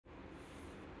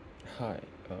Hi,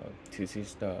 this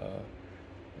is the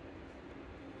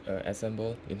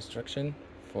assemble instruction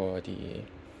for the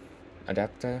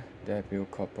adapter that will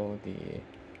couple the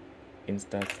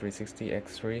Insta360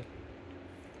 X3,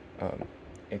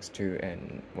 X2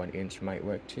 and 1-inch mic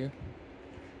work too,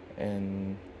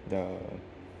 and the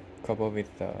couple with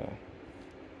the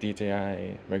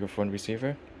DJI microphone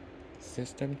receiver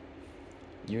system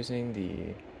using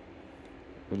the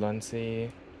Ulanzi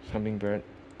Hummingbird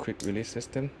quick release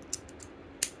system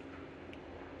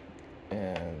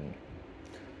and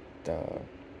the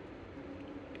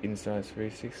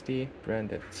Insta360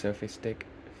 branded selfie stick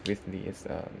with its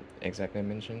exact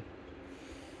dimension.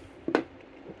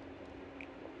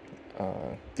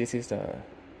 This is the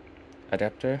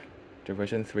adapter, the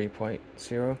version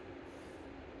 3.0,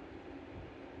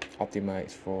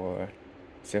 optimized for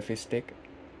selfie stick.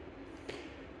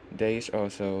 There is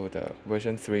also the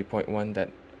version 3.1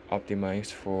 that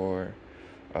optimized for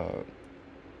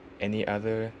any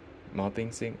other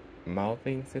mounting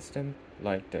system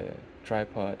like the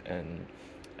tripod and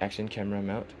action camera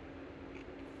mount.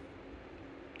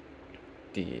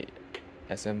 The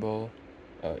assemble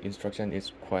instruction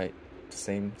is quite the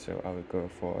same, so I will go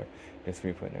for the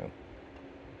 3.0.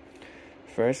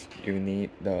 First, you need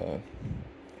the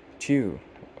two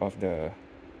of the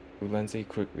Ulanzi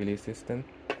quick release system.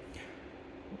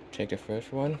 Take the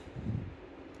first one,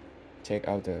 take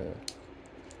out the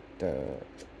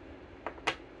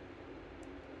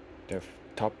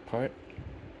top part,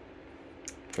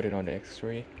 put it on the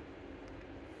X3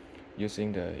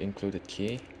 using the included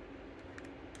key.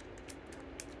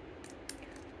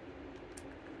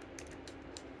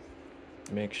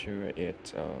 Make sure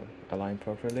it's aligned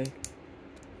properly.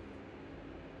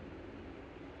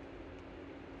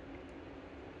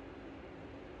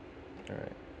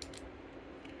 Alright.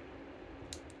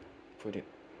 Put it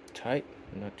tight,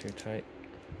 not too tight.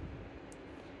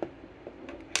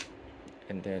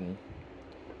 And then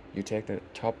you take the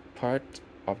top part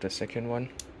of the second one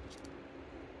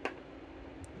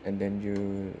and then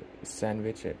you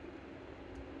sandwich it.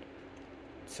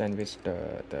 Sandwich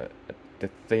the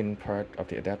thin part of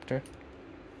the adapter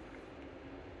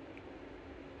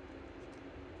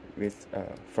with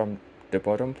from the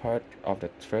bottom part of the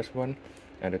first one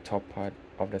and the top part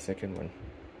of the second one.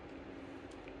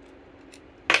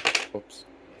 Oops.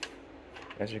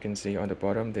 As you can see on the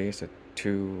bottom, there is a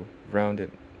two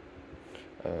rounded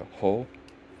hole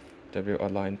that will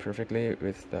align perfectly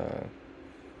with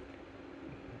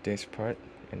this part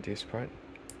and this part.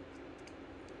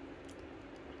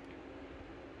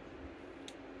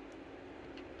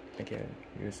 Again,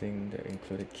 using the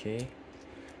included key,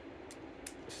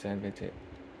 sandwich it,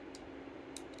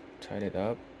 tighten it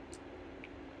up,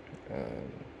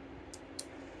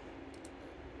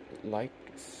 like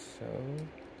so.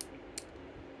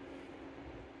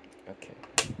 Okay.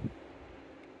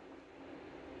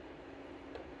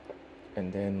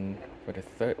 And then for the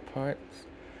third part,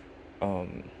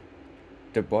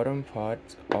 the bottom part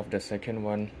of the second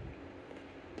one,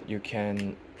 you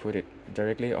can put it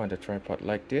directly on the tripod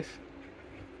like this,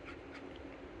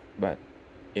 but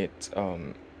it's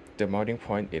the mounting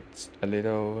point, it's a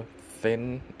little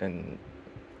thin and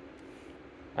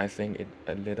I think it's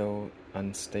a little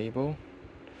unstable,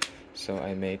 so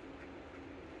I made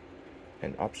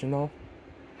an optional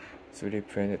 3D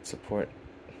printed support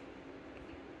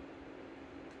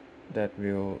that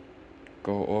will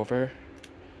go over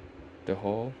the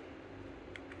hole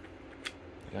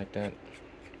like that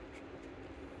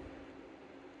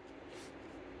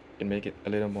and make it a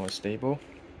little more stable.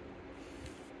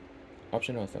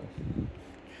 Optional though.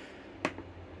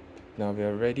 Now we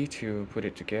are ready to put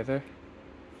it together.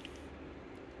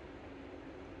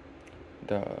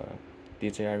 The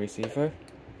DJI receiver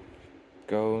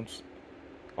goes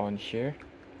on here.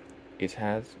 It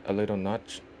has a little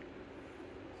notch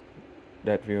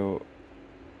that will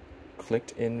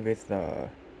click in with a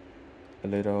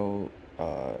little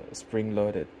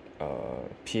spring-loaded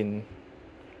pin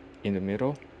in the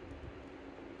middle,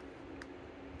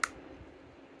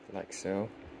 like so.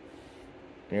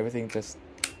 And everything just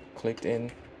clicked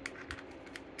in,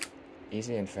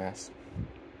 easy and fast.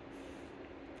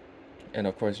 And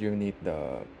of course, you need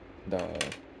the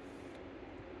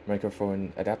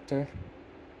microphone adapter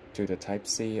to the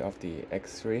Type-C of the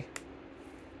X3.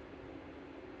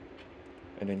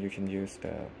 And then you can use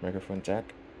the microphone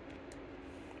jack,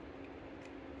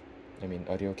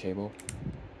 audio cable,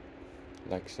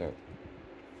 like so.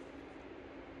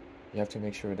 You have to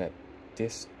make sure that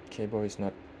this cable is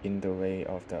not in the way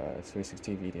of the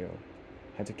 360 video.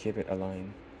 Have to keep it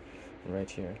aligned right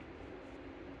here.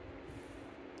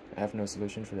 I have no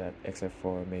solution for that except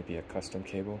for maybe a custom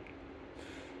cable.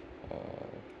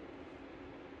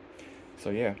 So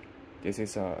yeah, this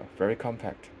is very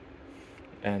compact,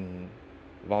 and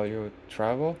while you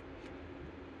travel,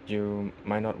 you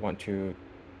might not want to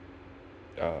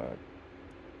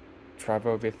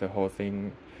travel with the whole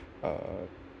thing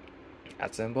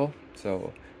assemble,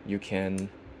 so you can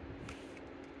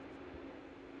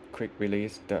quick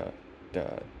release the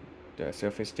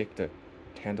selfie stick, the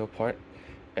handle part,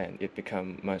 and it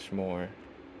become much more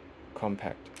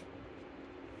compact,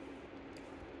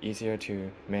 easier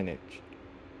to manage.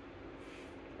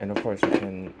 And of course you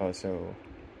can also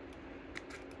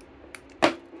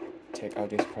take out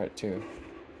this part too.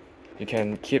 You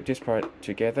can keep this part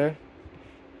together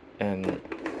and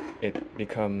it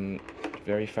become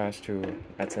very fast to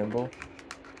assemble.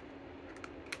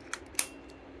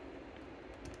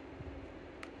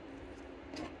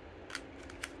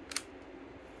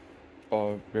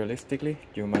 Or realistically,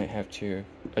 you might want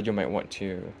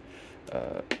to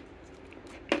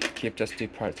keep just this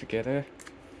part together,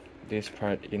 this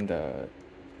part in the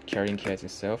carrying case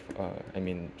itself, I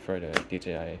mean for the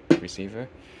DJI receiver,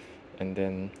 and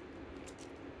then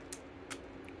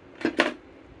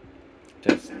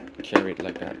just carry it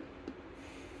like that.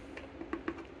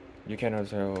 You can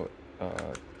also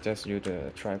just use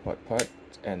the tripod part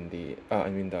and the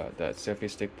selfie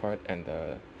stick part and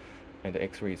the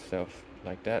X3 itself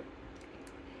like that.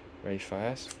 Very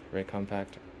fast, very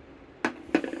compact.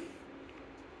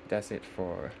 That's it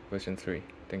for version 3.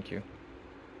 Thank you.